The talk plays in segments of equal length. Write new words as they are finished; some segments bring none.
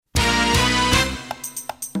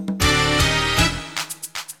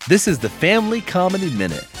This is the Family Comedy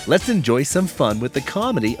Minute. Let's enjoy some fun with the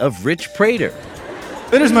comedy of Rich Prater.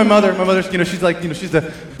 Then there's my mother. My mother's, she's like, she's the,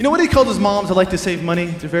 what do you call those moms that like to save money?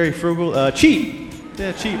 They're very frugal. Cheap.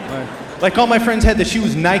 Yeah, cheap. Like all my friends had the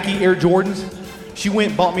shoes Nike Air Jordans. She went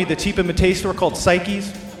and bought me the cheap imitation store called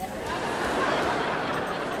Psyche's.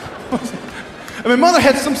 And my mother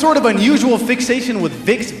had some sort of unusual fixation with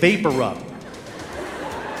Vicks Vapor Rub.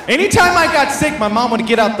 Anytime I got sick, my mom would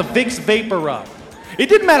get out the Vicks Vapor Rub. It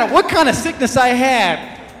didn't matter what kind of sickness I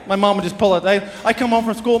had. My mom would just pull out. I come home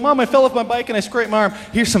from school. Mom, I fell off my bike and I scraped my arm.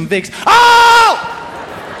 Here's some Vicks. Oh!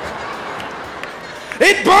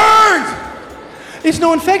 It burns! It's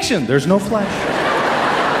no infection. There's no flesh.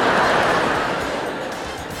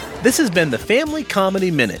 This has been the Family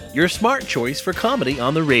Comedy Minute, your smart choice for comedy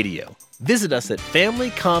on the radio. Visit us at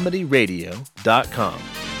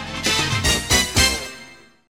familycomedyradio.com.